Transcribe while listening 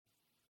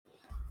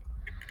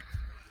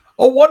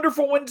A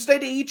wonderful Wednesday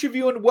to each of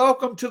you, and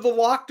welcome to the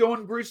Locked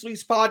On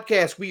Grizzlies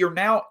podcast. We are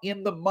now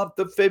in the month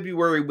of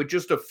February with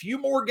just a few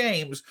more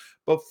games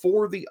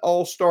before the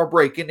All-Star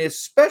break. And as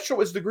special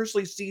as the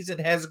Grizzlies season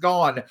has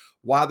gone,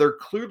 while there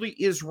clearly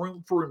is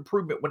room for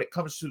improvement when it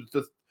comes to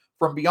the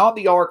from beyond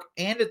the arc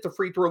and at the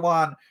free throw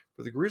line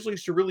for the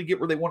Grizzlies to really get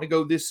where they want to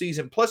go this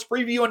season. Plus,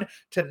 previewing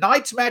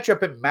tonight's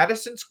matchup in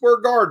Madison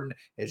Square Garden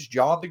as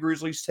John the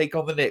Grizzlies take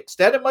on the Knicks.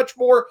 That and much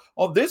more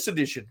on this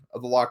edition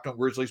of the Locked On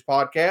Grizzlies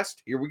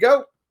podcast. Here we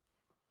go.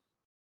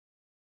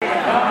 You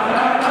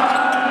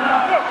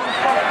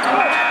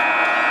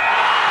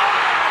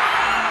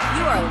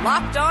are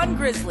Locked On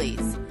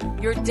Grizzlies,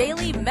 your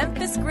daily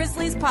Memphis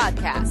Grizzlies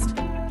podcast,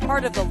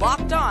 part of the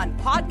Locked On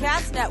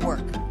Podcast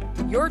Network,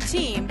 your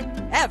team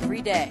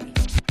every day.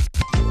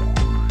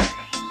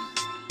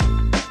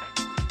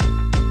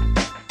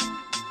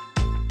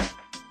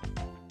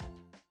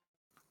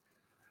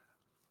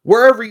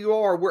 Wherever you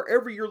are,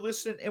 wherever you're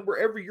listening, and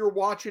wherever you're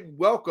watching,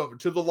 welcome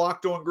to the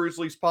Locked On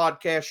Grizzlies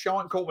podcast.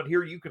 Shawn Coleman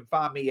here. You can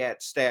find me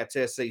at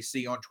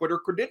StatsSAC on Twitter,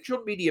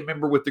 credentialed media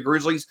member with the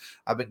Grizzlies.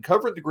 I've been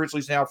covering the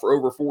Grizzlies now for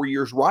over 4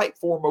 years, right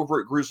for them over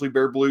at Grizzly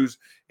Bear Blues,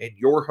 and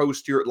your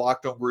host here at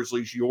Locked On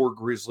Grizzlies, your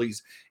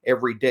Grizzlies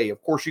every day.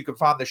 Of course, you can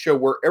find the show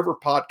wherever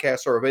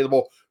podcasts are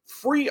available,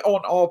 free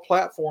on all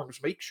platforms.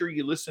 Make sure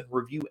you listen,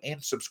 review,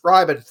 and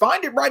subscribe, and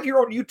find it right here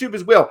on YouTube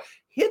as well.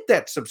 Hit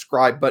that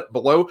subscribe button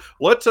below.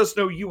 Lets us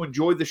know you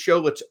enjoy the show.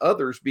 Lets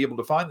others be able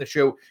to find the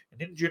show. And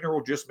in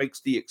general, just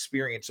makes the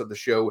experience of the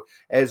show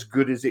as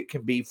good as it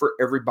can be for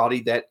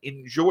everybody that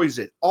enjoys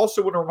it.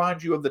 Also want to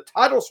remind you of the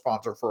title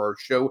sponsor for our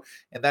show,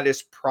 and that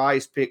is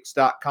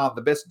prizepicks.com,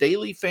 the best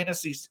daily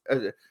fantasy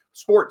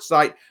sports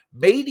site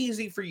made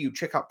easy for you.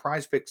 Check out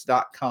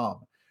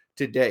prizepicks.com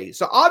today.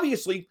 So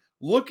obviously,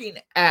 looking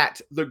at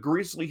the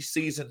Grizzlies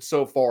season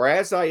so far,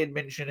 as I had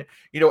mentioned,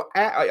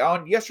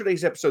 on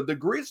yesterday's episode, the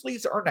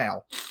Grizzlies are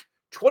now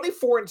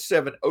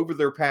 24-7 over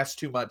their past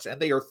 2 months,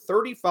 and they are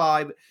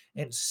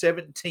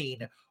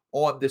 35-17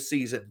 on the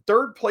season.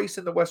 Third place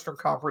in the Western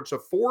Conference, a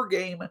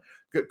 4-game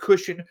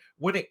cushion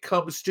when it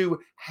comes to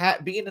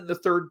being in the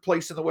third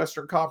place in the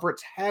Western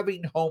Conference,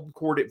 having home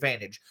court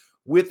advantage.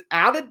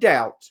 Without a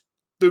doubt,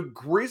 the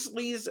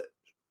Grizzlies'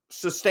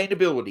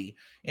 sustainability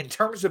in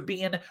terms of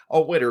being a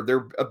winner,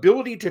 their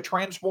ability to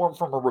transform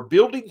from a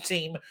rebuilding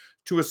team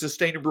to a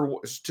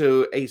sustainable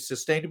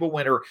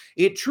winner,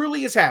 it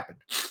truly has happened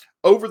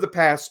over the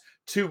past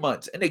 2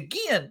 months. And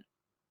again,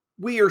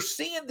 we are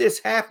seeing this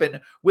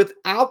happen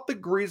without the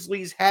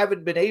Grizzlies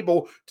having been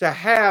able to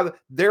have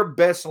their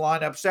best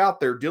lineups out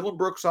there. Dillon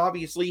Brooks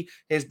obviously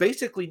has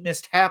basically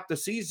missed half the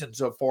season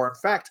so far. In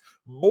fact,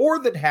 more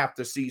than half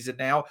the season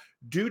now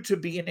due to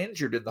being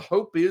injured. And the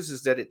hope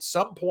is that at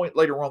some point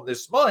later on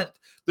this month,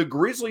 the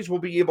Grizzlies will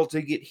be able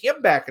to get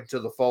him back into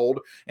the fold,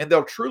 and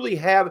they'll truly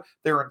have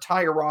their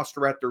entire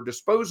roster at their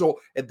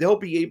disposal, and they'll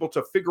be able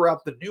to figure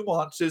out the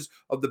nuances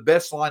of the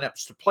best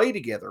lineups to play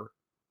together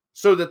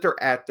so that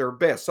they're at their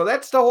best. So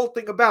that's the whole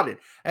thing about it.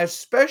 As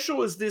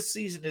special as this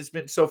season has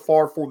been so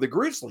far for the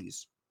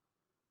Grizzlies,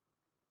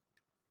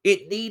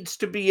 it needs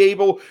to be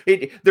able,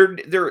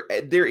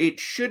 it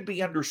should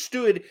be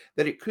understood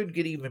that it could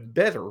get even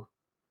better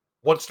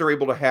once they're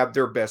able to have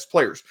their best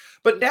players.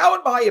 But now,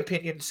 in my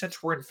opinion,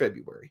 since we're in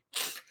February,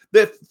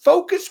 the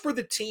focus for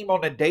the team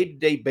on a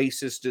day-to-day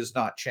basis does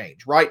not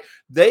change, right?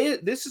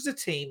 This is a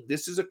team,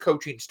 this is a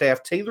coaching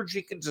staff, Taylor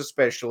Jenkins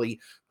especially,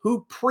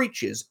 who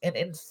preaches and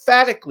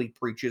emphatically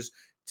preaches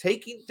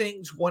taking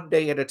things one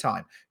day at a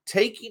time,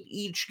 taking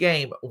each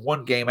game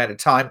one game at a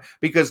time,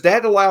 because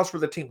that allows for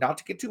the team not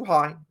to get too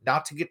high,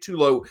 not to get too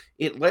low.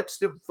 It lets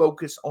them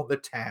focus on the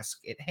task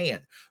at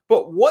hand.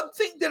 But one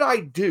thing that I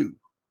do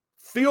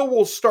feel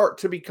will start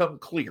to become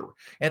clear,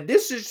 and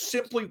this is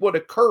simply what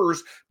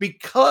occurs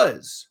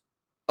because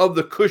of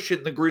the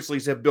cushion the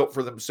Grizzlies have built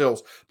for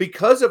themselves,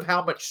 because of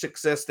how much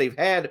success they've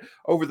had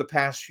over the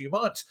past few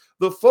months.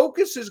 The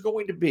focus is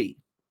going to be,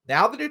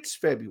 now that it's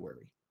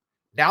February,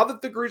 now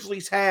that the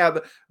Grizzlies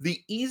have the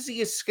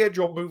easiest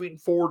schedule moving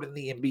forward in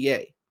the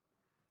NBA,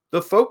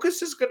 the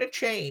focus is going to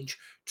change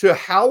to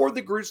how are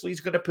the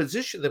Grizzlies going to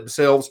position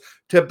themselves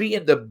to be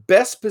in the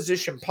best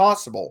position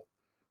possible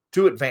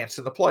to advance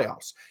in the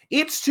playoffs.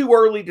 It's too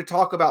early to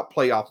talk about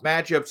playoff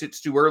matchups. It's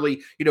too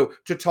early,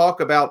 to talk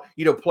about,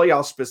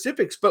 playoff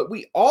specifics, but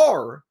we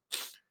are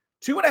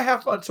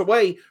 2.5 months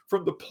away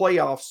from the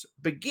playoffs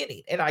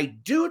beginning. And I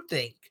do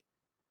think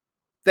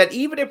that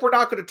even if we're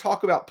not going to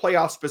talk about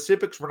playoff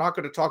specifics, we're not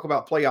going to talk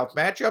about playoff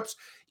matchups,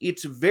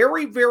 it's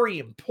very, very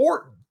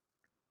important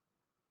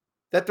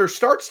that there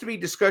starts to be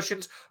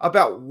discussions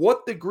about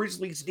what the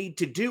Grizzlies need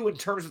to do in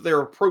terms of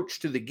their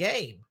approach to the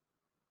game.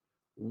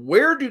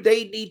 Where do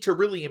they need to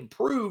really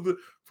improve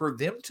for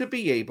them to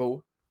be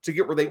able to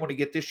get where they want to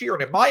get this year?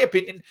 And in my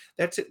opinion,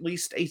 that's at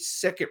least a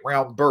second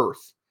round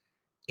berth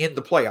in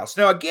the playoffs.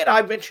 Now, again,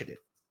 I mentioned it.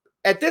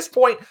 At this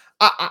point,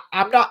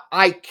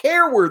 I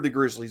care where the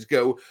Grizzlies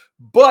go,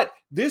 but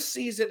this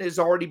season has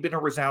already been a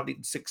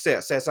resounding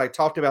success, as I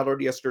talked about on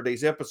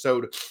yesterday's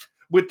episode,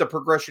 with the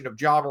progression of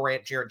Ja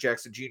Morant, Jaren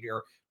Jackson Jr.,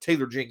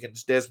 Taylor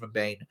Jenkins, Desmond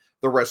Bane,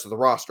 the rest of the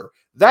roster.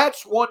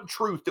 That's one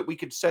truth that we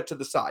can set to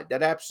the side.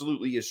 That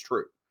absolutely is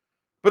true.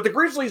 But the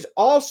Grizzlies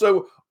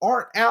also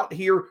aren't out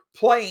here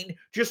playing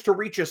just to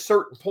reach a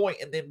certain point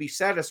and then be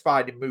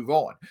satisfied and move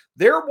on.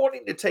 They're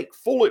wanting to take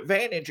full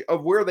advantage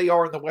of where they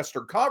are in the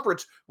Western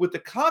Conference with the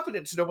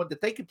confidence knowing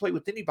that they can play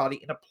with anybody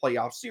in a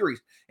playoff series.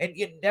 And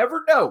you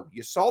never know.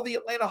 You saw the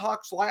Atlanta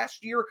Hawks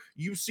last year.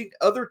 You've seen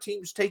other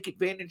teams take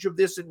advantage of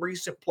this in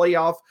recent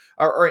playoff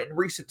or in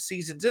recent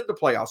seasons in the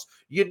playoffs.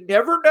 You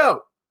never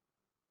know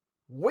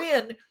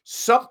when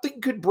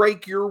something could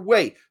break your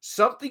way.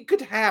 Something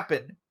could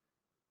happen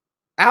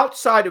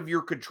outside of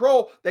your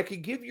control that can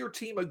give your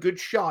team a good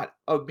shot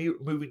of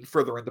moving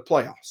further in the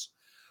playoffs.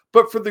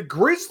 But for the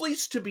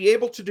Grizzlies to be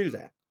able to do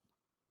that,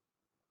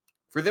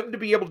 for them to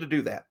be able to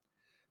do that,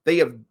 they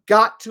have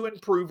got to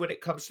improve when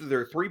it comes to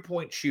their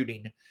three-point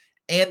shooting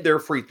and their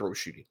free throw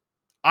shooting.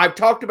 I've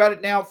talked about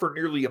it now for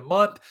nearly a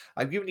month.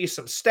 I've given you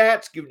some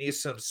stats, given you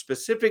some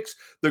specifics.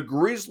 The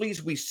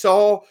Grizzlies we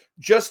saw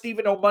just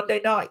even on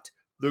Monday night.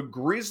 The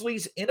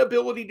Grizzlies'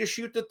 inability to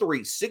shoot the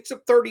three, 6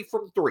 of 30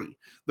 from three.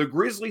 The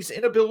Grizzlies'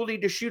 inability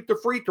to shoot the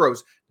free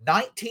throws,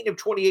 19 of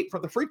 28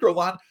 from the free throw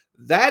line.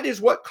 That is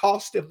what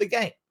cost them the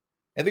game.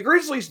 And the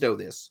Grizzlies know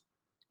this.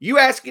 You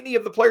ask any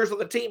of the players on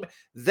the team,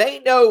 they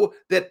know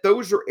that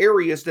those are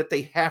areas that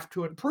they have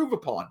to improve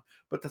upon.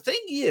 But the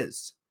thing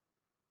is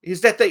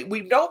that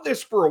we've known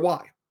this for a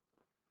while.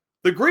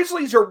 The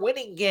Grizzlies are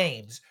winning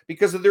games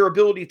because of their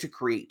ability to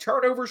create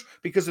turnovers,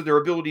 because of their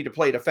ability to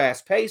play at a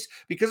fast pace,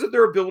 because of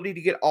their ability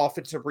to get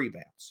offensive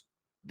rebounds.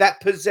 That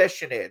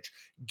possession edge,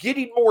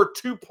 getting more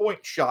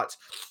two-point shots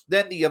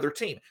than the other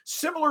team.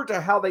 Similar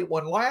to how they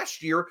won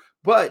last year,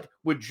 but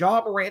with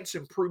Ja Morant's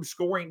improved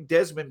scoring,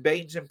 Desmond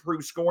Bane's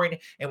improved scoring,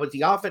 and with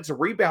the offensive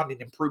rebounding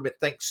improvement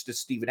thanks to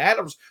Steven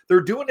Adams,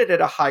 they're doing it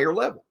at a higher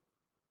level.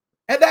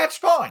 And that's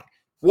fine.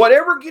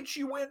 Whatever gets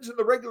you wins in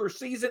the regular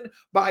season,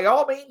 by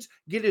all means,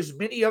 get as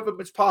many of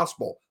them as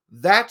possible.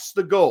 That's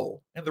the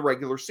goal in the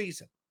regular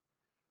season.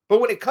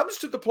 But when it comes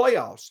to the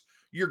playoffs,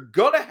 you're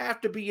going to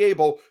have to be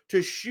able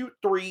to shoot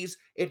threes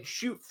and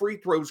shoot free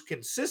throws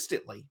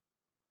consistently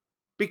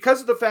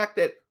because of the fact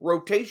that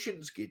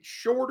rotations get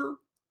shorter,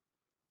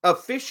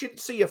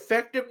 efficiency,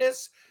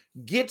 effectiveness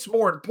gets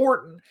more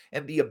important,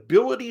 and the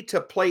ability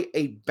to play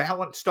a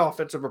balanced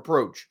offensive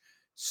approach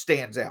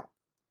stands out.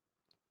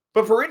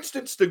 But for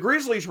instance, the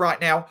Grizzlies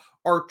right now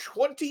are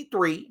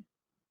 23rd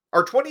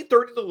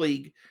in the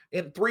league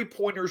in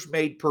three-pointers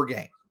made per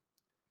game.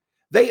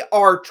 They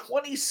are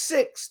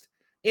 26th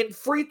in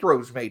free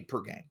throws made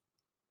per game.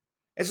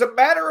 As a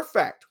matter of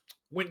fact,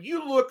 when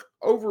you look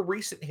over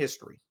recent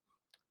history,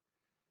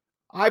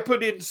 I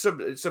put in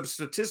some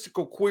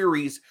statistical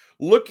queries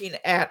looking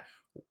at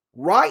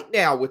right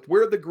now with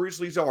where the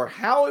Grizzlies are,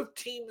 how have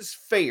teams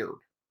fared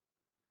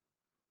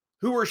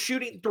who are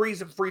shooting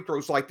threes and free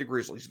throws like the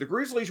Grizzlies. The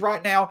Grizzlies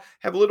right now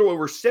have a little over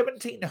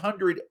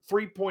 1,700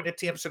 three-point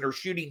attempts and are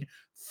shooting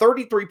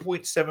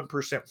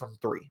 33.7% from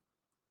three.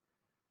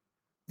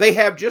 They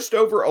have just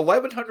over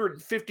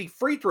 1,150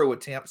 free throw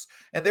attempts,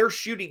 and they're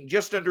shooting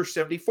just under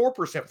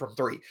 74% from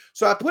three.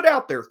 So I put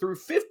out there through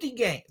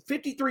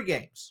 53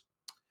 games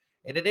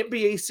in an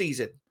NBA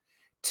season,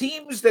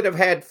 teams that have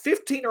had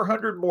 15 or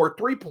 100 more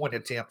three-point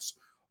attempts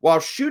while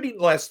shooting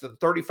less than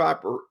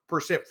 35%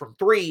 from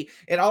three,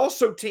 and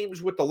also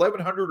teams with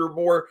 1,100 or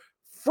more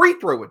free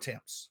throw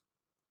attempts,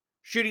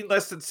 shooting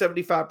less than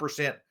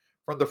 75%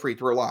 from the free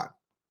throw line.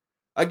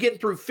 Again,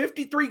 through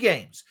 53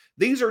 games,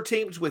 these are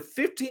teams with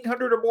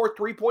 1,500 or more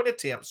three-point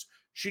attempts,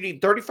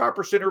 shooting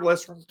 35% or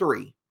less from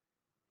three,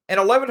 and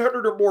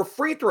 1,100 or more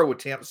free throw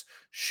attempts,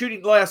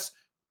 shooting less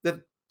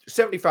than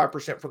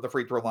 75% from the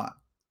free throw line.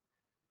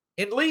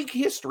 In league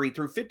history,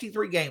 through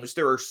 53 games,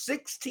 there are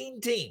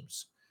 16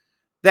 teams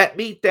that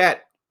meet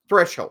that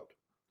threshold.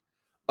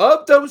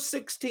 Of those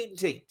 16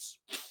 teams,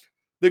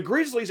 the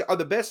Grizzlies are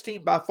the best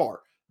team by far.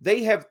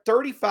 They have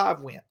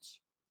 35 wins.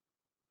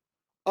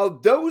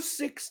 Of those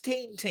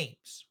 16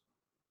 teams,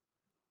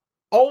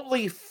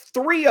 only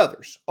four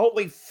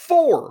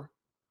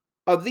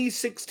of these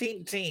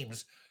 16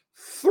 teams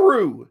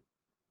through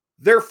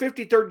their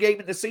 53rd game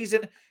in the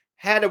season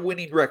had a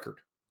winning record.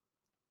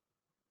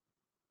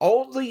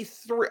 Only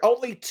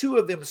two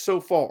of them so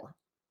far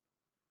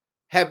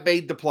have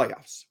made the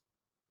playoffs.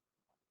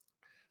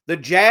 The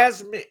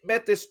Jazz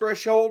met this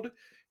threshold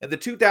in the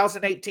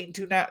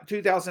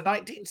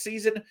 2018-2019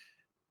 season.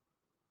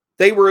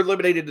 They were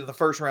eliminated in the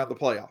first round of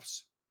the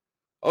playoffs.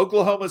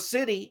 Oklahoma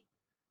City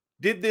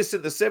did this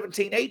in the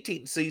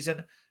 17-18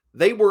 season.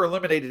 They were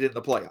eliminated in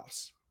the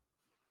playoffs.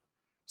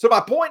 So my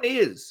point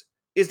is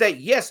that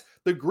yes,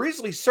 the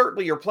Grizzlies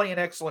certainly are playing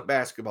excellent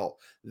basketball.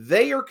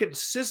 They are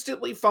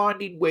consistently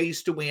finding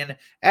ways to win,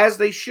 as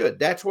they should.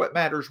 That's what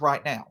matters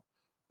right now.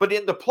 But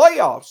in the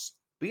playoffs,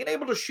 being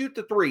able to shoot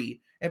the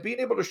three and being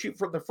able to shoot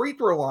from the free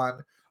throw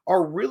line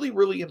are really,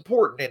 really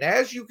important. And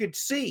as you can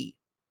see,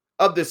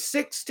 of the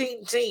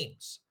 16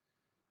 teams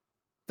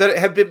that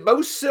have been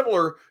most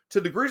similar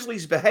to the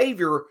Grizzlies'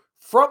 behavior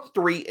from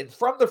three and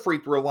from the free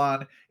throw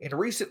line in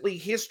recent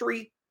league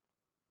history,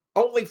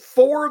 Only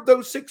 4 of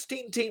those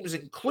 16 teams,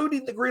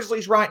 including the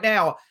Grizzlies right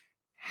now,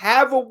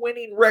 have a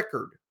winning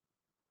record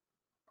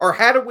or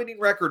had a winning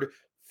record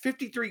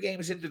 53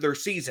 games into their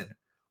season.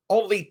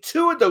 Only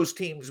 2 of those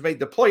teams made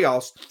the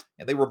playoffs,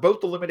 and they were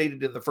both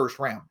eliminated in the first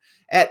round.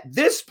 At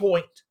this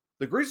point,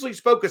 the Grizzlies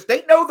focus,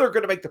 they know they're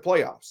going to make the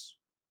playoffs.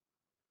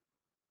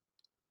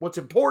 What's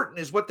important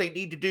is what they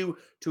need to do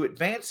to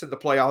advance in the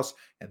playoffs,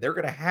 and they're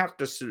going to have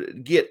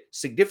to get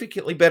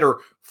significantly better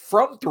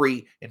from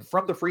 3 and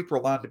from the free throw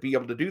line to be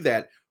able to do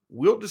that.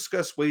 We'll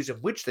discuss ways in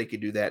which they can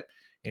do that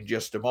in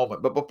just a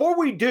moment. But before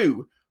we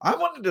do, I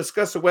want to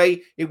discuss a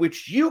way in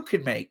which you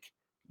can make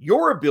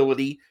your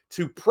ability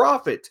to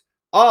profit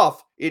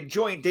off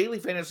enjoying daily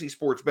fantasy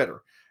sports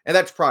better, and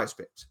that's Prize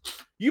Picks.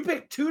 You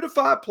pick 2 to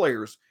 5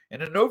 players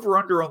and an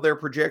over-under on their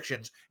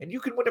projections, and you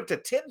can win up to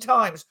 10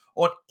 times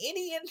on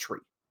any entry.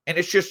 And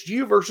it's just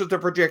you versus the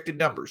projected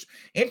numbers.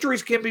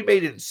 Entries can be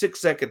made in 6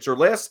 seconds or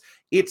less.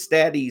 It's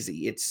that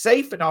easy. It's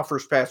safe and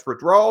offers fast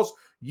withdrawals.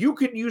 You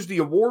can use the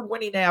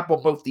award-winning app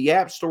on both the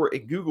App Store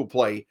and Google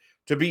Play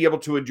to be able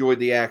to enjoy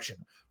the action.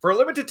 For a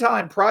limited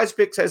time, Prize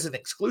Picks has an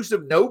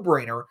exclusive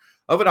no-brainer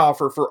of an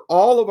offer for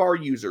all of our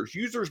users.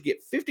 Users get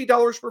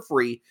 $50 for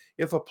free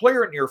if a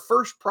player in your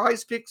first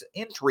Prize Picks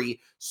entry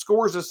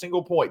scores a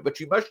single point.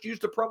 But you must use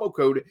the promo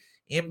code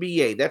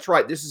NBA. That's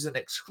right. This is an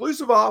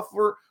exclusive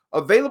offer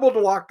available to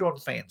Locked On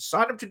fans.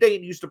 Sign up today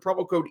and use the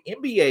promo code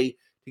NBA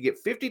to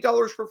get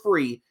 $50 for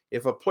free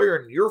if a player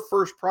in your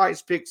first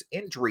Prize Picks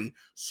entry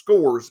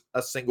scores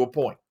a single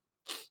point.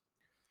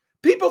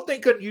 People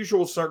think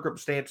unusual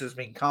circumstances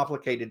mean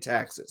complicated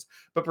taxes,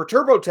 but for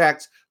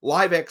TurboTax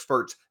Live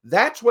experts,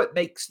 that's what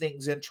makes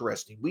things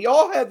interesting. We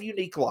all have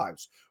unique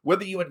lives,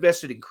 whether you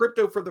invested in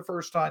crypto for the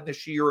first time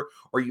this year,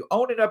 or you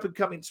own an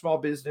up-and-coming small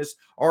business,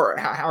 or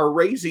are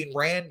raising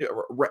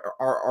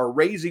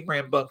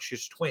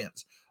rambunctious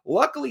twins.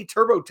 Luckily,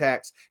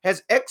 TurboTax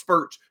has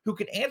experts who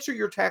can answer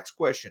your tax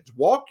questions,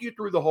 walk you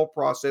through the whole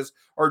process,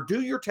 or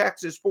do your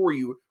taxes for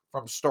you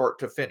from start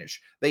to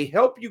finish. They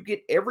help you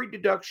get every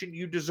deduction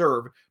you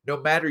deserve, no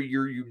matter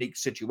your unique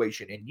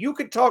situation. And you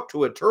can talk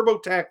to a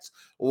TurboTax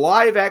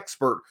Live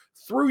expert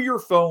through your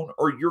phone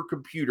or your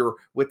computer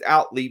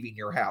without leaving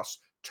your house.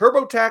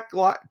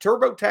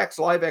 TurboTax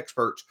Live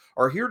experts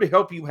are here to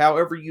help you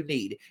however you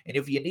need. And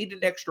if you need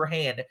an extra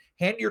hand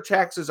your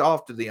taxes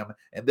off to them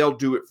and they'll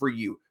do it for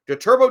you. To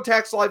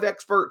TurboTax Live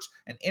experts,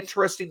 an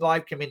interesting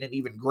life can mean an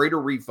even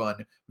greater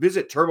refund.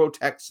 Visit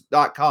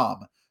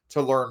TurboTax.com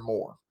to learn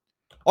more.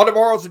 On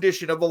tomorrow's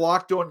edition of the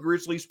Locked On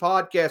Grizzlies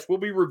podcast, we'll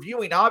be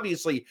reviewing,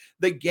 obviously,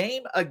 the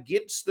game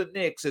against the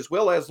Knicks, as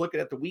well as looking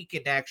at the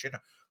weekend action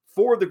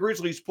for the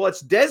Grizzlies. Plus,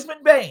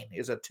 Desmond Bane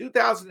is a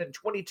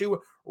 2022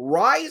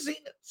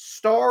 Rising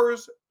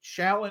Stars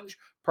Challenge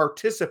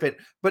participant.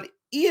 But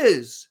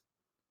is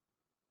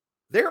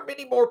there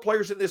many more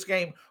players in this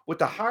game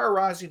with a higher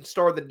rising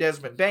star than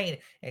Desmond Bane?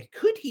 And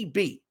could he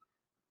be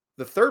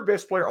the third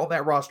best player on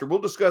that roster? We'll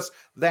discuss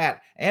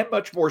that and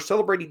much more,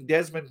 celebrating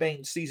Desmond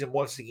Bane's season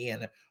once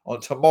again on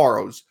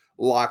tomorrow's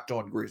Locked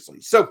On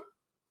Grizzlies. So,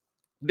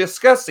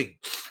 discussing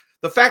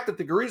the fact that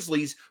the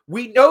Grizzlies,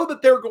 we know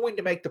that they're going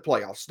to make the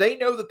playoffs. They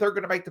know that they're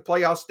going to make the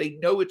playoffs. They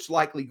know it's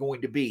likely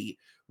going to be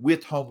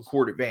with home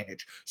court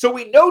advantage. So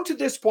we know to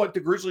this point the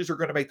Grizzlies are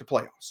going to make the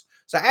playoffs.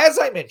 So as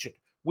I mentioned,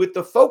 with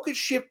the focus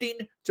shifting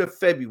to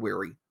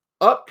February,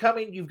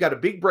 upcoming, you've got a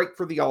big break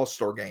for the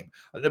All-Star game,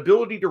 an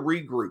ability to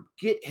regroup,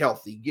 get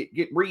healthy,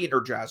 get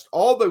re-energized,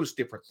 all those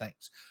different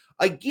things.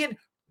 Again,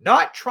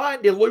 not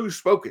trying to lose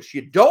focus.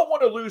 You don't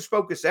want to lose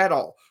focus at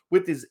all.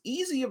 With as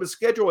easy of a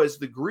schedule as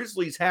the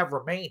Grizzlies have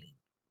remaining,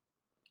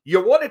 you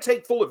want to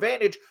take full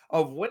advantage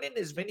of winning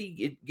as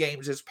many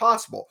games as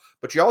possible.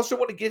 But you also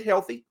want to get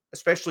healthy,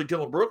 especially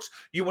Dylan Brooks.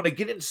 You want to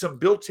get in some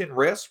built-in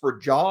rest for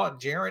Jaw and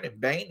Jaren and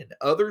Bane and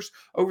others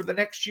over the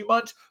next few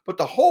months. But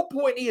the whole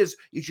point is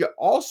you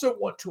also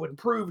want to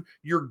improve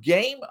your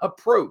game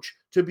approach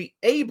to be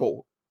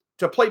able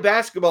to play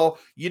basketball.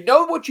 You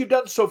know what you've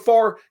done so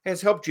far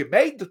has helped you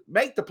make the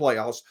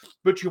playoffs,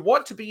 but you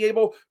want to be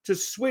able to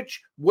switch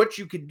what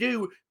you can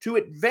do to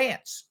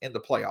advance in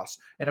the playoffs.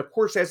 And of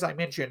course, as I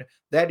mentioned,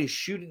 that is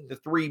shooting the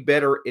three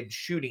better and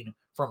shooting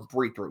from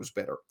free throws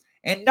better.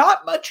 And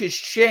not much has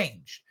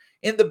changed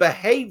in the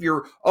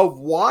behavior of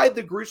why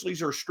the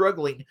Grizzlies are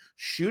struggling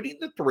shooting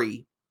the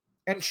three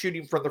and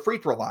shooting from the free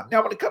throw line.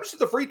 Now, when it comes to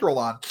the free throw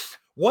line,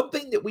 one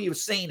thing that we have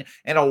seen,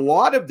 and a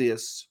lot of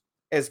this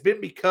has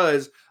been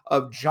because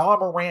of John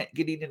Morant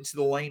getting into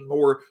the lane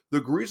more,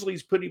 the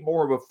Grizzlies putting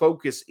more of a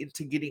focus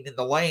into getting in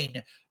the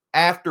lane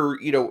after,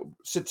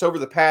 since over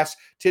the past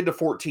 10 to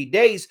 14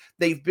 days,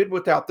 they've been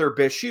without their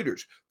best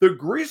shooters. The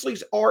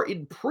Grizzlies are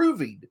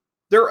improving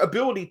their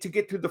ability to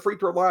get to the free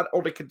throw line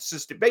on a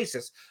consistent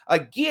basis.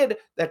 Again,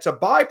 that's a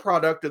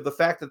byproduct of the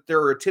fact that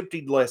they're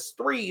attempting less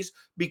threes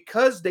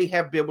because they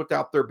have been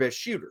without their best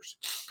shooters.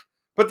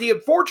 But the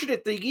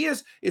unfortunate thing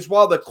is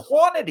while the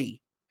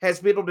quantity has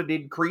been able to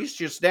increase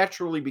just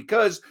naturally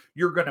because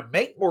you're going to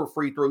make more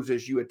free throws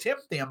as you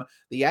attempt them,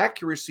 the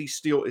accuracy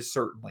still is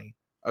certainly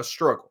a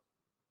struggle.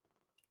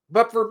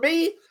 But for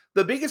me,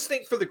 The biggest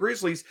thing for the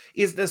Grizzlies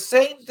is the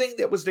same thing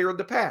that was there in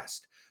the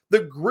past.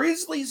 The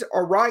Grizzlies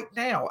are right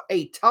now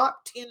a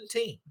top 10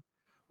 team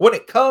when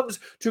it comes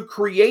to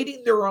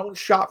creating their own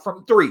shot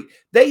from three.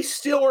 They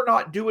still are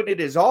not doing it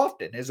as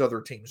often as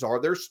other teams are.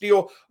 They're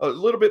still a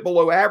little bit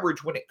below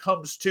average when it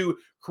comes to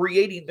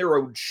creating their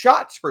own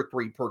shots for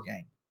three per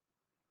game.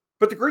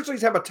 But the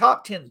Grizzlies have a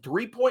top 10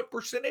 three-point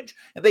percentage,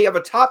 and they have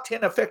a top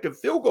 10 effective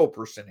field goal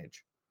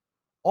percentage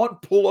on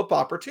pull-up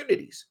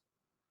opportunities.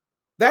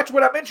 That's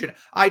what I mentioned.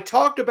 I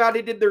talked about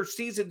it in their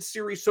season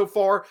series so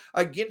far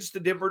against the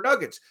Denver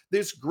Nuggets.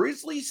 This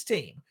Grizzlies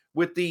team,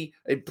 with the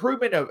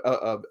improvement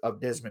of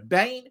Desmond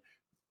Bane,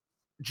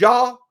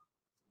 Jaren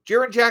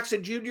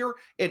Jackson Jr.,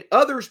 and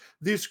others,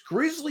 this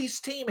Grizzlies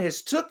team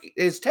has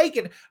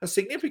taken a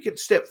significant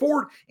step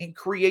forward in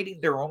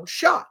creating their own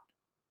shot.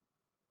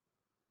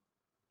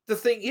 The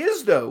thing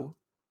is, though,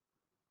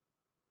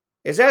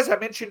 is as I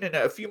mentioned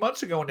a few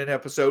months ago in an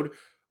episode,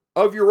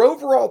 of your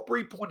overall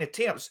three-point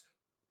attempts,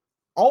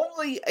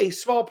 only a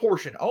small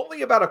portion,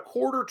 only about a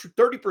quarter to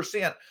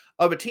 30%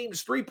 of a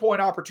team's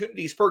three-point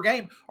opportunities per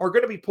game are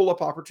going to be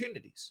pull-up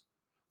opportunities.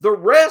 The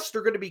rest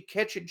are going to be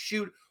catch and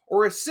shoot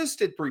or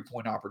assisted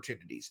three-point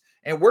opportunities.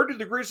 And where do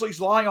the Grizzlies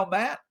lie on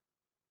that?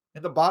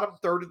 In the bottom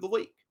third of the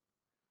league.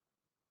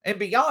 And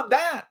beyond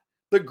that,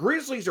 the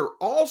Grizzlies are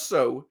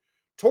also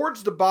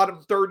towards the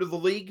bottom third of the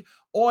league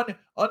on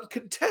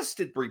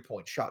uncontested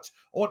three-point shots,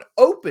 on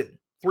open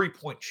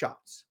three-point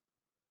shots.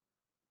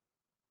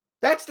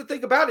 That's the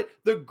thing about it.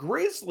 The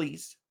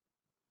Grizzlies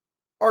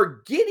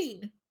are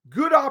getting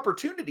good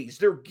opportunities.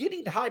 They're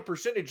getting high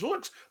percentage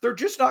looks. They're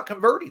just not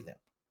converting them.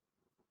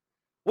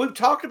 We've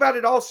talked about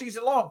it all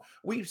season long.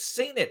 We've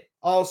seen it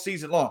all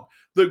season long.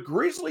 The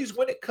Grizzlies,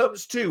 when it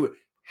comes to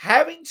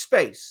having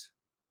space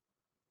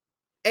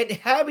and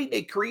having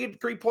a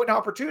created three-point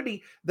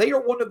opportunity, they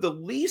are one of the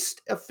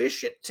least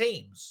efficient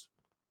teams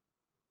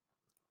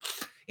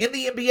in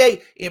the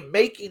NBA in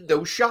making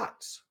those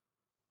shots.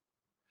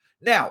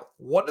 Now,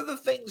 one of the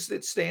things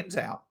that stands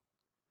out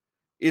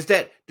is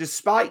that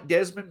despite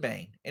Desmond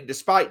Bane and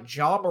despite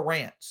Ja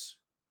Morant's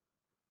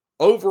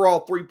overall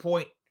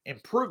three-point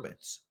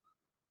improvements,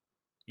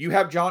 you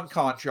have John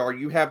Conchar,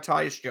 you have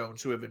Tyus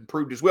Jones, who have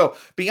improved as well.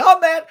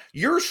 Beyond that,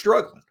 you're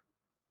struggling.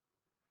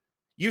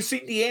 You've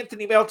seen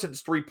DeAnthony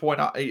Melton's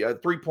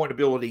three-point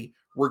ability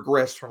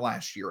regress from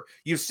last year.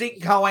 You've seen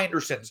Kyle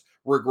Anderson's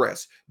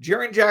regress.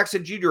 Jaren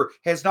Jackson Jr.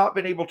 has not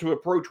been able to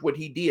approach what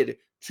he did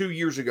 2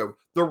 years ago.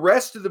 The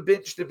rest of the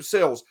bench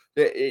themselves,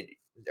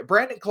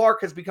 Brandon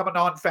Clark has become a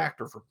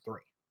non-factor from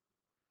three.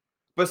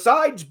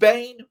 Besides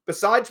Bane,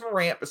 besides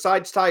Morant,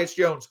 besides Tyus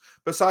Jones,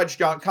 besides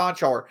John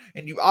Conchar,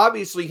 and you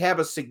obviously have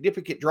a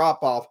significant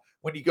drop-off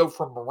when you go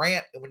from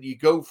Morant and when you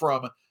go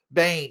from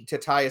Bane to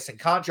Tyus and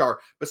Conchar.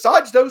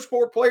 Besides those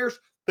four players,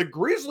 the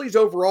Grizzlies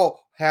overall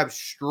have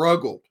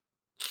struggled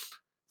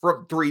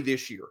from three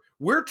this year.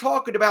 We're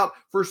talking about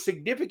for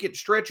significant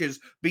stretches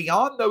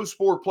beyond those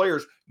four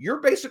players, you're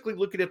basically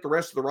looking at the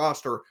rest of the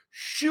roster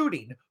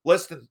shooting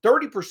less than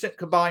 30%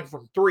 combined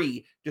from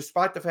three,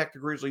 despite the fact the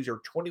Grizzlies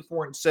are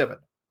 24-7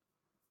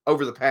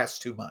 over the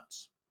past 2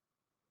 months.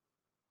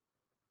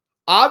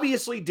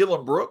 Obviously,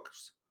 Dillon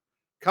Brooks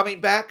coming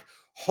back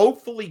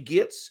hopefully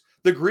gets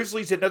the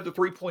Grizzlies another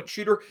three-point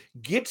shooter,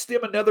 gets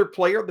them another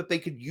player that they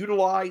could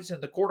utilize in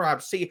the corner. I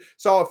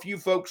saw a few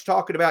folks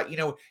talking about,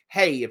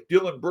 hey, if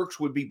Dillon Brooks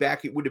would be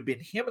back, it would have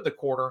been him in the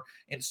corner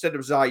instead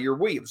of Zaire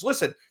Williams.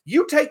 Listen,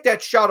 you take that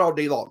shot all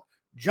day long.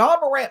 Ja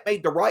Morant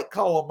made the right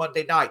call on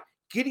Monday night,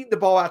 getting the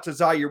ball out to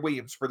Zaire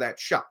Williams for that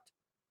shot.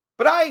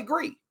 But I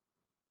agree.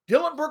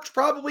 Dillon Brooks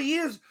probably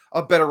is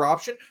a better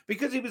option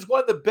because he was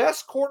one of the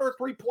best corner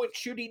three-point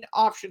shooting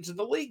options in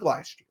the league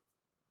last year.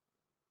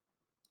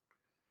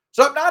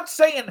 So I'm not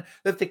saying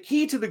that the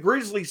key to the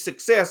Grizzlies'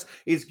 success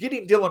is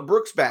getting Dillon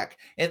Brooks back,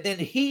 and then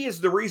he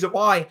is the reason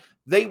why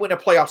they win a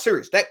playoff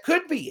series. That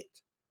could be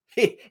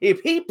it. If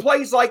he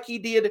plays like he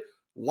did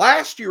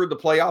last year in the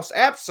playoffs,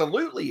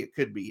 absolutely it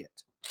could be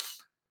it.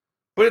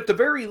 But at the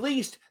very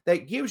least,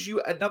 that gives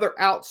you another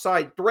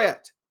outside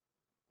threat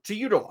to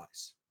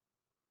utilize.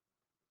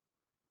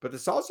 But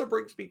this also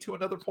brings me to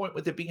another point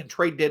with it being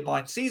trade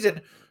deadline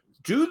season.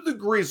 Do the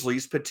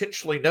Grizzlies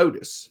potentially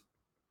notice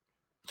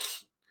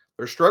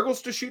their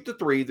struggles to shoot the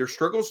three, their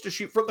struggles to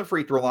shoot from the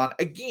free throw line?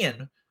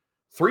 Again,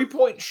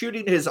 three-point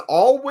shooting has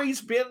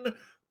always been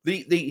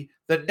the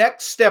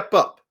next step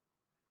up.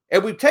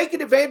 And we've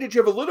taken advantage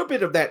of a little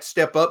bit of that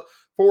step up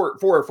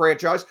for a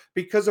franchise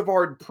because of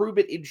our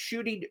improvement in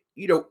shooting,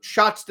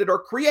 shots that are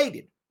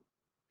created.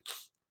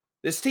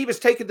 This team has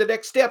taken the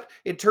next step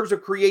in terms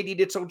of creating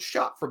its own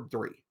shot from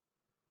three.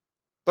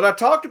 But I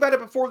talked about it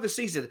before the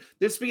season,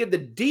 this being the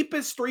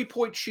deepest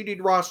three-point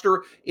shooting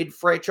roster in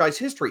franchise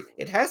history.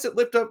 It hasn't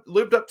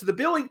lived up to the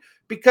billing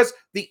because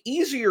the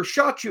easier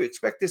shots you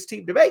expect this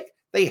team to make,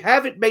 they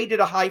haven't made it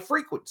a high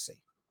frequency.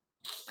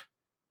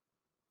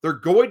 They're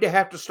going to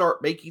have to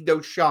start making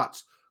those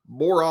shots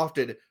more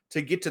often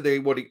to get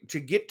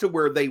to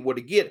where they want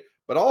to get.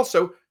 But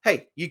also,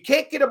 hey, you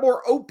can't get a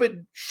more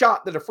open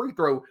shot than a free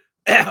throw.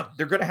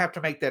 They're going to have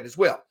to make that as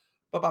well.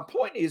 But my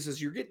point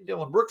is you're getting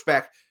Dylan Brooks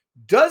back.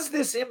 Does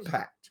this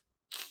impact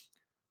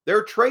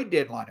their trade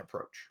deadline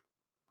approach?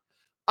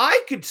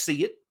 I could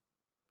see it.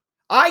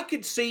 I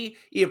could see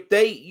if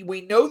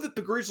we know that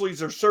the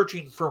Grizzlies are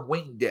searching for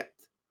wing depth.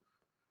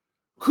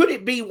 Could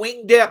it be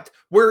wing depth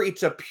where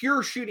it's a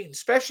pure shooting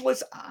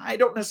specialist? I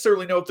don't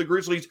necessarily know if the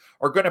Grizzlies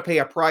are going to pay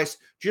a price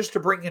just to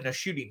bring in a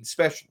shooting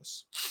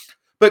specialist.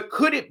 But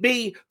could it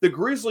be the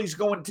Grizzlies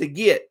going to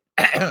get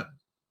an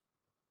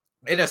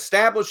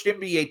established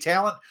NBA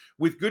talent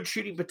with good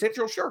shooting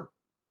potential?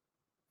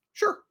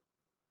 Sure.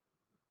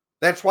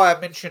 That's why I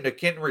mentioned a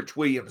Kenrich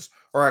Williams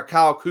or a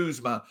Kyle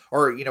Kuzma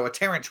or, a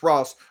Terrence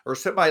Ross or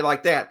somebody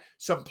like that.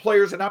 Some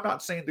players, and I'm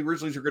not saying the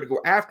Grizzlies are going to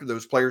go after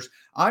those players.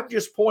 I'm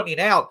just pointing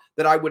out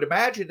that I would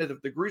imagine that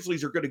if the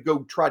Grizzlies are going to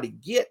go try to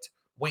get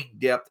wing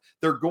depth,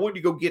 they're going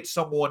to go get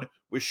someone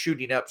with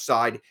shooting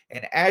upside.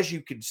 And as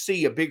you can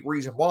see, a big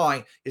reason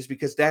why is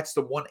because that's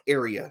the one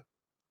area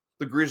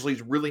the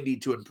Grizzlies really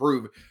need to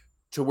improve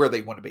to where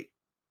they want to be.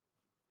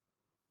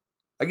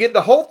 Again,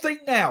 the whole thing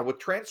now with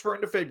transfer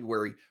into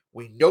February,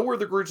 we know where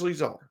the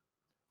Grizzlies are.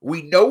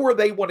 We know where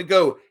they want to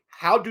go.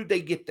 How do they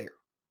get there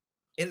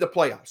in the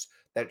playoffs?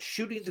 That's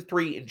shooting the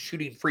three and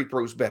shooting free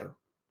throws better.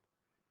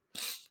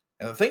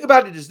 And the thing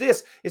about it is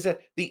this, is that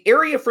the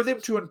area for them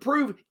to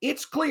improve,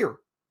 it's clear.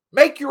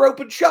 Make your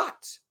open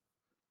shots.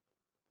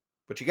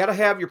 But you got to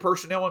have your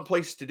personnel in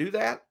place to do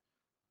that.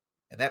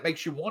 And that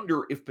makes you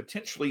wonder if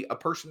potentially a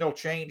personnel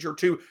change or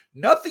two,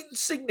 nothing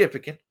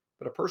significant,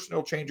 but a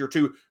personnel change or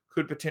two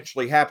could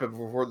potentially happen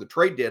before the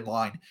trade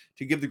deadline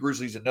to give the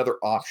Grizzlies another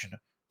option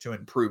to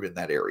improve in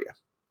that area.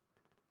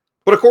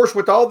 But of course,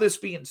 with all this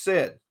being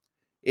said,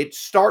 it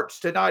starts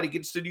tonight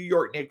against the New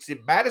York Knicks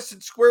in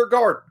Madison Square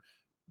Garden,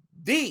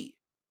 the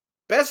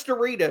best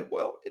arena,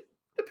 well,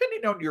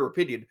 depending on your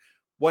opinion,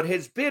 what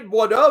has been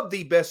one of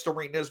the best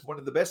arenas, one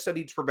of the best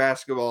settings for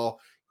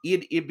basketball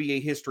in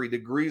NBA history. The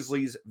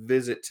Grizzlies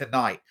visit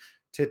tonight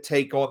to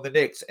take on the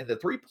Knicks, and the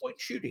three-point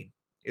shooting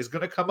is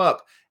going to come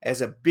up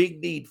as a big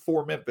need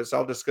for Memphis.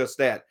 I'll discuss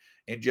that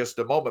in just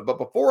a moment. But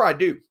before I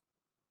do,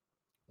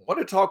 I want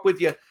to talk with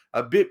you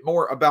a bit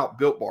more about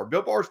Built Bar.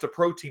 Built Bar is the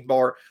protein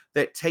bar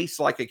that tastes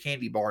like a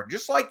candy bar. And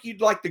just like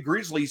you'd like the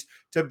Grizzlies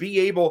to be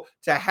able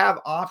to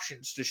have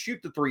options to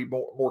shoot the three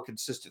more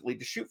consistently,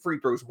 to shoot free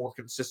throws more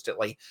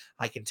consistently,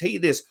 I can tell you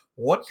this,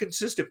 one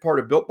consistent part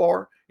of Built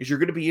Bar is you're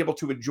going to be able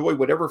to enjoy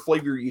whatever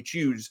flavor you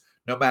choose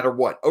no matter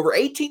what. Over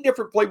 18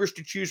 different flavors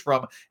to choose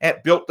from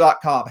at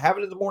Built.com. Have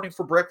it in the morning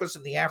for breakfast,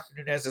 in the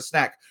afternoon as a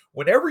snack.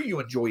 Whenever you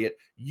enjoy it,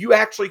 you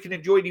actually can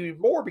enjoy it even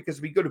more because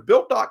if you go to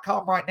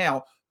Built.com right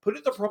now, put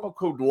in the promo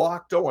code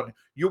Locked On,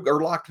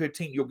 or Locked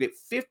 15, you'll get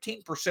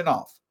 15%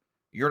 off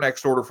your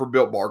next order for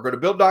Built Bar. Go to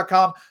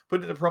Built.com,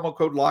 put in the promo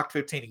code Locked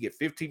 15 and get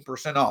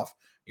 15% off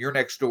your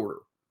next order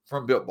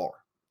from Built Bar.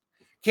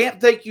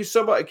 Can't thank you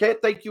so much.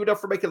 Can't thank you enough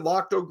for making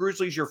Locked On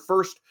Grizzlies your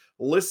first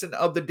listen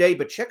of the day.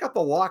 But check out the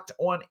Locked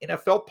On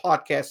NFL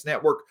podcast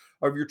network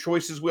of your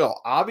choice as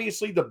well.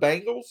 Obviously, the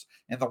Bengals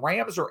and the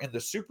Rams are in the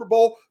Super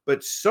Bowl,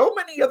 but so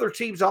many other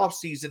teams'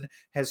 offseason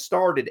has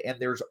started, and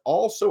there's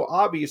also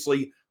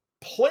obviously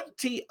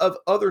plenty of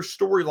other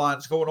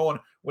storylines going on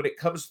when it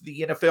comes to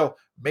the NFL.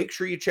 Make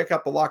sure you check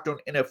out the Locked On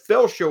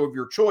NFL show of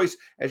your choice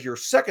as your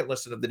second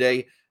listen of the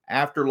day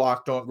after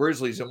Locked On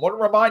Grizzlies. And want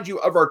to remind you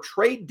of our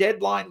trade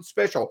deadline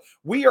special.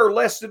 We are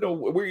less than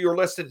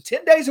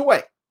 10 days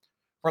away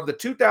from the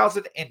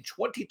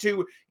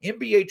 2022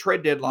 NBA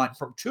trade deadline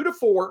from 2 to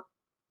 4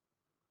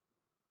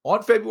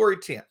 on February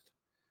 10th.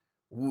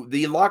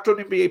 The Locked On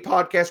NBA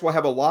podcast will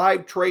have a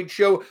live trade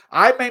show.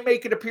 I may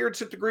make an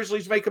appearance if the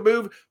Grizzlies make a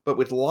move, but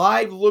with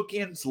live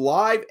look-ins,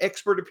 live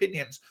expert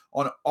opinions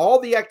on all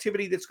the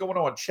activity that's going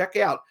on. Check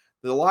out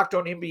the Locked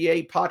On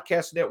NBA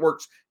podcast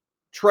network's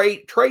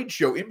trade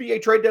show,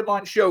 NBA trade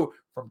deadline show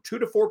from 2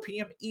 to 4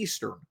 p.m.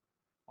 Eastern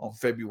on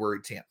February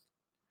 10th.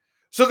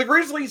 So the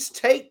Grizzlies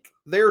take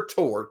their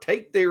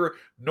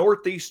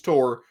Northeast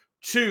tour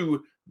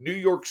to New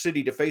York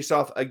City to face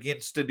off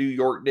against the New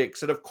York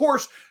Knicks. And of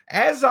course,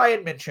 as I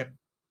had mentioned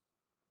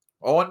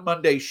on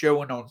Monday's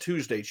show and on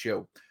Tuesday's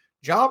show,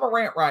 Ja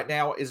Morant right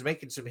now is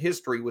making some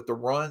history with the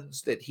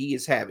runs that he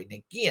is having.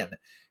 Again,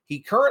 he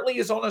currently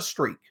is on a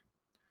streak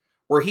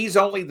where he's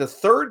only the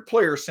third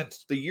player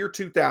since the year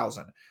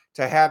 2000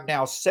 to have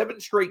now 7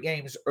 straight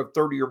games of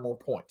 30 or more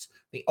points.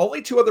 The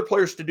only 2 other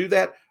players to do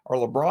that are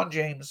LeBron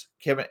James,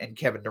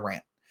 Kevin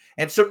Durant.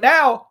 And so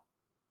now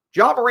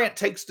Ja Morant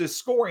takes this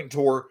scoring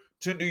tour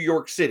to New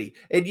York City.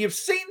 And you've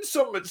seen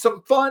some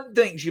fun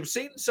things. You've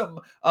seen some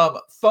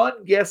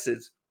fun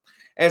guesses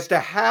as to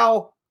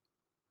how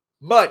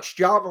much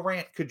Ja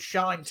Morant could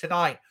shine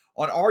tonight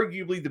on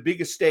arguably the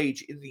biggest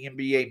stage in the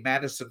NBA,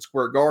 Madison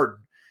Square Garden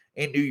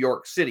in New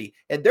York City.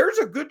 And there's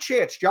a good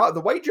chance,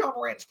 the way Ja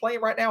Morant's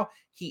playing right now,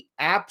 he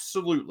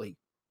absolutely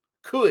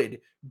could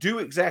do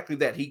exactly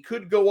that. He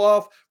could go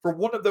off for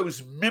one of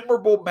those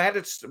memorable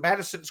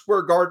Madison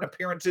Square Garden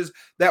appearances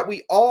that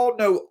we all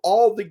know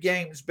all the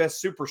game's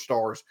best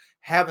superstars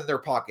have in their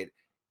pocket.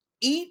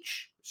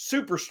 Each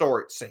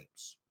superstar, it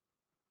seems,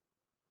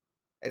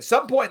 At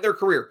some point in their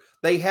career,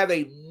 they have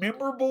a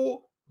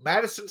memorable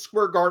Madison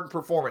Square Garden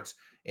performance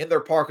in their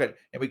pocket,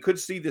 and we could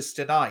see this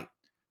tonight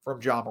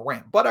from Ja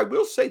Morant. But I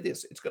will say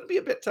this, it's going to be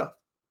a bit tough.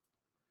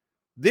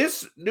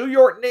 This New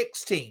York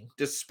Knicks team,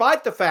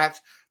 despite the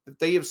fact that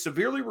they have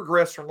severely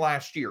regressed from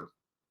last year,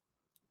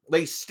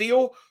 they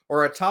still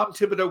are a Tom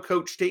Thibodeau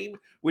coach team,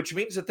 which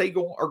means that they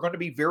are going to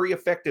be very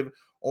effective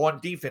on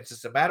defense.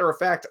 As a matter of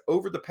fact,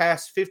 over the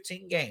past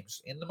 15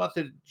 games in the month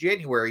of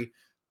January,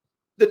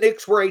 the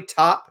Knicks were a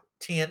top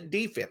 10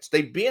 defense.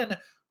 They've been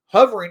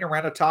hovering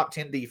around a top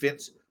 10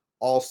 defense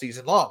all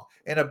season long.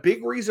 And a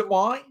big reason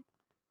why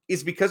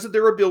is because of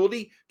their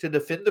ability to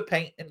defend the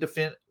paint and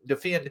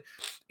defend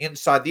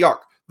inside the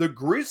arc. The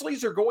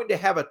Grizzlies are going to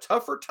have a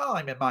tougher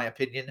time, in my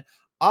opinion,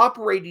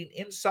 operating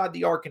inside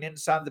the arc and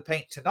inside the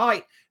paint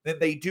tonight than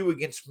they do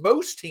against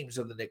most teams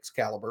of the Knicks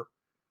caliber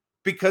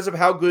because of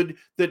how good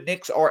the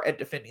Knicks are at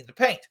defending the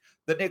paint.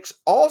 The Knicks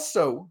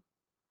also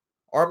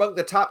are among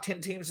the top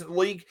 10 teams in the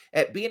league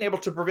at being able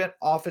to prevent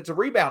offensive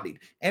rebounding.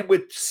 And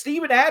with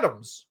Steven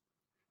Adams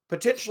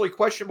potentially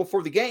questionable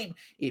for the game,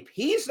 if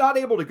he's not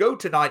able to go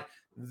tonight,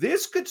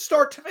 this could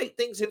start to make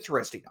things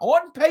interesting.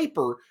 On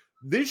paper,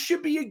 this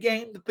should be a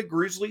game that the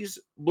Grizzlies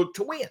look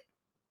to win.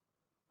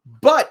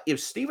 But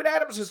if Steven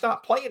Adams is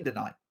not playing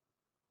tonight,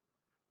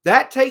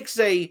 that takes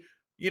a,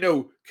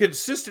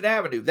 consistent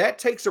avenue. That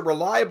takes a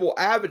reliable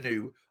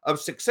avenue of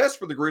success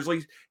for the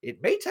Grizzlies.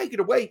 It may take it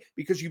away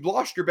because you've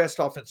lost your best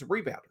offensive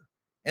rebounder.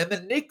 And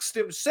the Knicks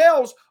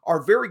themselves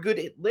are very good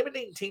at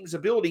limiting teams'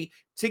 ability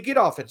to get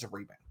offensive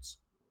rebounds.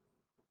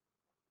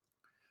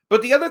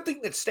 But the other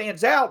thing that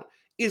stands out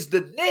is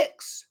the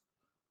Knicks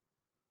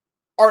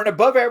are an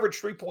above-average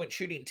three-point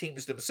shooting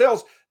teams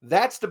themselves.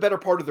 That's the better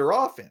part of their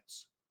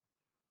offense.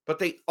 But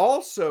they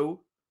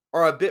also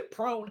are a bit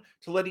prone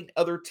to letting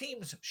other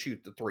teams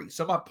shoot the three.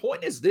 So my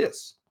point is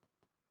this.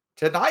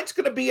 Tonight's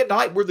going to be a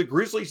night where the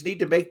Grizzlies need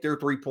to make their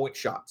three-point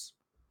shots.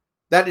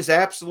 That is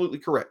absolutely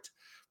correct.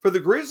 For the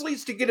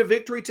Grizzlies to get a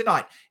victory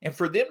tonight and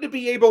for them to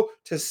be able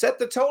to set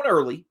the tone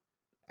early,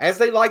 as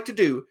they like to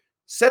do,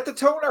 set the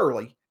tone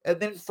early, and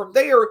then from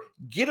there,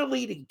 get a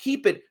lead and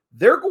keep it,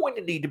 they're going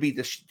to need to be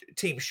the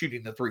team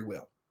shooting the three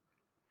well.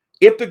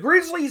 If the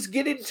Grizzlies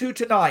get into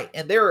tonight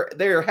and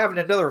they're having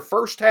another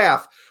first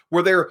half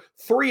where they're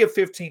 3 of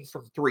 15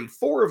 from 3,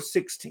 4 of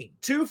 16,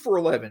 2 for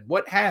 11,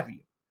 what have you,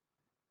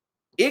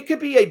 it could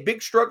be a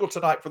big struggle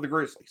tonight for the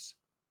Grizzlies.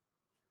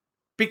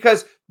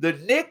 Because the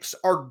Knicks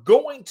are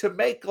going to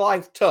make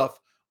life tough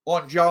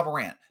on Ja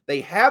Morant. They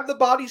have the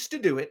bodies to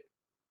do it.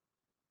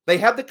 They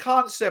have the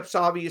concepts,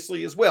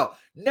 obviously, as well.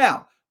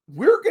 Now,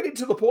 we're getting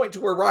to the point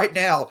to where right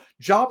now,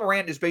 Ja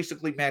Morant is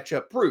basically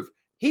matchup proof.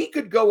 He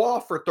could go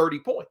off for 30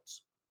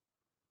 points.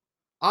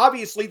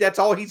 Obviously, that's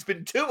all he's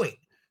been doing,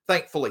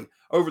 thankfully,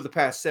 over the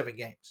past 7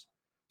 games.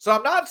 So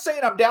I'm not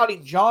saying I'm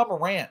doubting Ja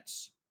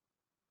Morant's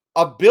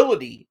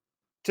ability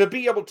to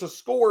be able to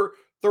score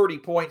 30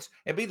 points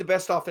and be the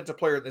best offensive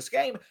player in this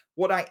game.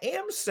 What I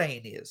am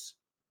saying is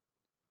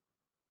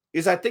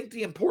I think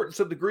the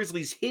importance of the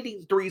Grizzlies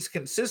hitting threes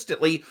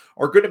consistently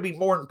are going to be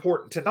more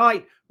important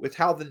tonight with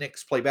how the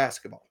Knicks play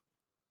basketball.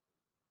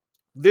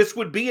 This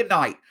would be a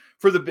night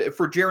for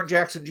Jaren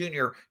Jackson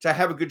Jr. to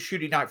have a good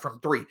shooting night from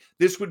 3.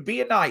 This would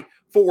be a night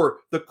for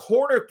the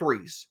corner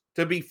threes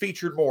to be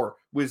featured more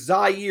with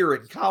Zaire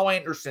and Kyle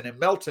Anderson and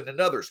Melton and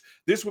others.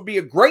 This would be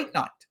a great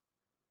night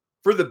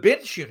for the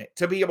bench unit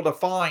to be able to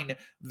find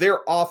their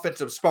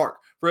offensive spark,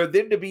 for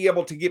them to be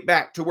able to get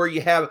back to where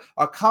you have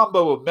a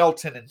combo of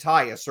Melton and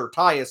Tyus, or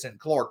Tyus and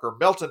Clark, or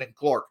Melton and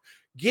Clark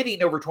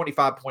getting over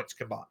 25 points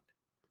combined.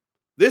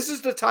 This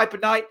is the type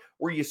of night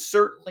where you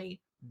certainly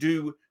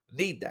do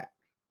need that.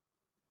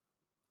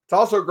 It's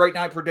also a great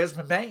night for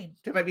Desmond Bane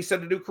to maybe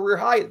set a new career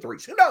high in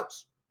threes. Who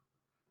knows?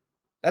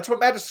 That's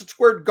what Madison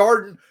Square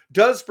Garden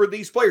does for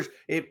these players.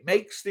 It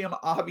makes them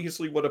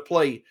obviously want to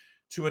play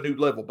to a new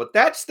level. But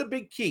that's the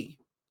big key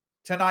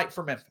tonight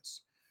for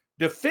Memphis.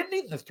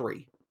 Defending the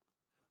three,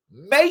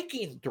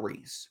 making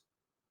threes,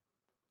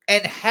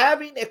 and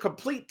having a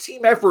complete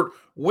team effort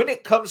when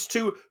it comes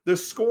to the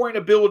scoring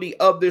ability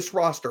of this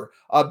roster.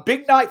 A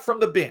big night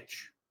from the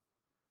bench.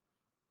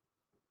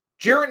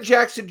 Jaren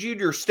Jackson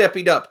Jr.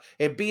 stepping up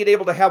and being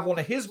able to have one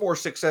of his more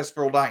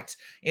successful nights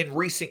in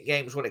recent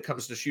games when it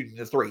comes to shooting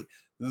the three.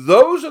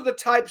 Those are the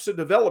types of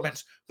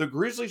developments the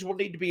Grizzlies will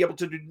need to be able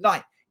to do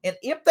tonight. And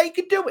if they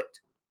can do it,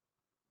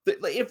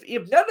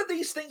 if none of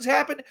these things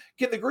happen,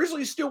 can the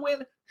Grizzlies still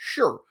win?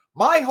 Sure.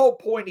 My whole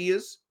point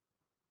is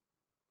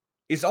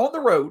on the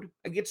road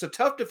against a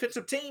tough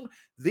defensive team,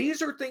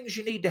 these are things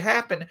you need to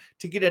happen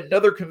to get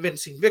another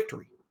convincing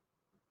victory.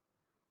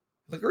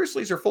 The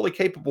Grizzlies are fully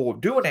capable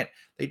of doing it.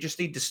 They just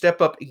need to step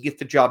up and get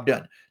the job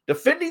done.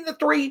 Defending the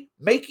three,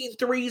 making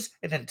threes,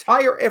 an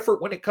entire effort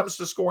when it comes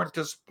to scoring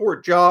to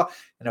support Ja.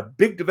 And a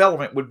big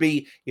development would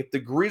be if the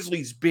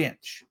Grizzlies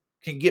bench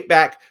can get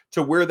back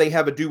to where they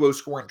have a duo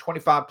scoring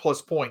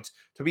 25-plus points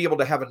to be able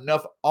to have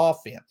enough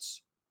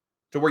offense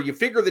to where you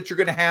figure that you're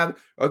going to have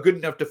a good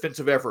enough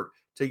defensive effort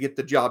to get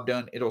the job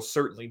done. It'll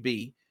certainly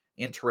be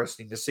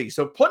interesting to see.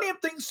 So plenty of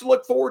things to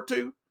look forward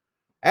to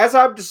As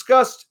I've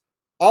discussed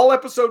all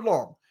episode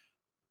long,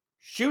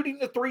 shooting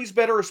the threes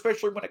better,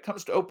 especially when it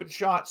comes to open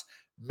shots,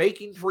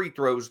 making free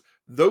throws,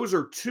 those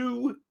are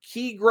two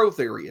key growth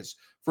areas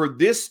for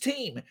this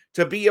team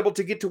to be able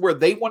to get to where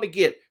they want to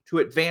get to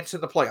advance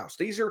in the playoffs.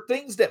 These are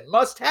things that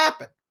must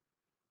happen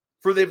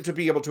for them to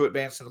be able to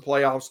advance in the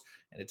playoffs.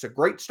 And it's a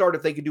great start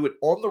if they can do it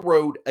on the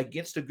road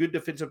against a good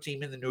defensive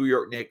team in the New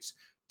York Knicks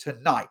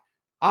tonight.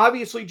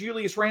 Obviously,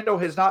 Julius Randle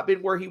has not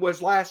been where he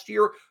was last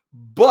year,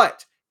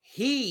 but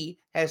he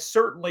has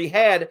certainly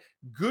had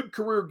good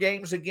career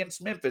games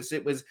against Memphis.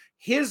 It was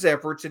his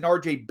efforts and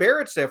RJ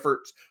Barrett's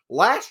efforts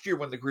last year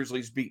when the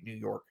Grizzlies beat New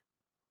York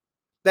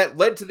that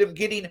led to them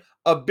getting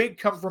a big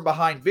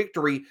come-from-behind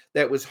victory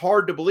that was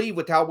hard to believe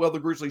with how well the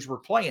Grizzlies were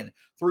playing.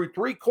 Through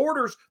three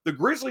quarters, the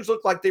Grizzlies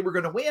looked like they were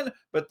going to win,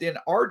 but then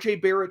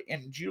RJ Barrett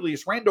and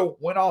Julius Randle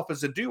went off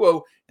as a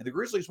duo, and the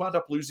Grizzlies wound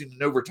up losing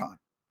in overtime.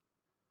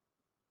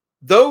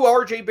 Though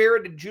RJ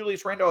Barrett and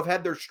Julius Randle have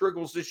had their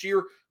struggles this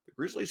year, the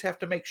Grizzlies have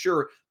to make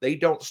sure they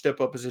don't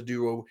step up as a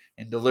duo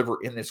and deliver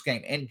in this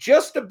game. And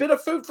just a bit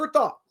of food for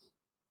thought.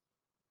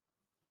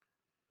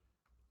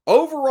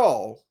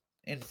 Overall,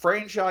 in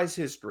franchise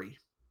history,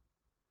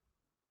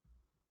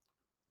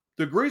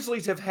 the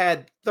Grizzlies have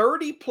had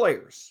 30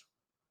 players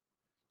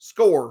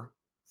score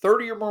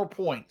 30 or more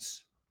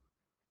points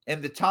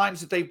in the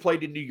times that they've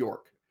played in New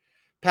York.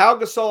 Pau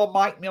Gasol,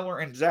 Mike Miller,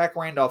 and Zach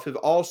Randolph have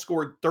all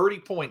scored 30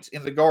 points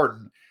in the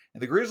Garden.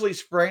 And the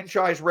Grizzlies'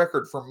 franchise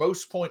record for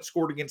most points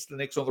scored against the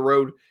Knicks on the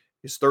road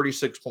is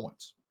 36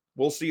 points.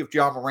 We'll see if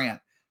Ja Morant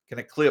can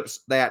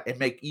eclipse that and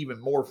make even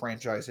more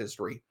franchise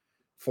history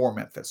for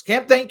Memphis.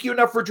 Can't thank you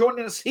enough for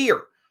joining us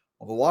here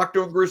on the Locked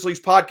On Grizzlies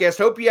podcast.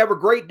 Hope you have a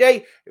great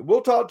day, and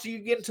we'll talk to you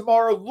again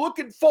tomorrow.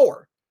 Looking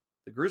for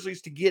the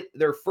Grizzlies to get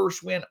their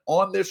first win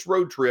on this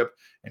road trip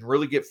and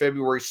really get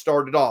February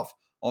started off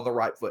on the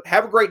right foot.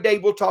 Have a great day.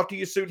 We'll talk to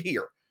you soon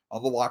here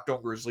on the Locked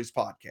On Grizzlies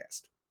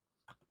podcast.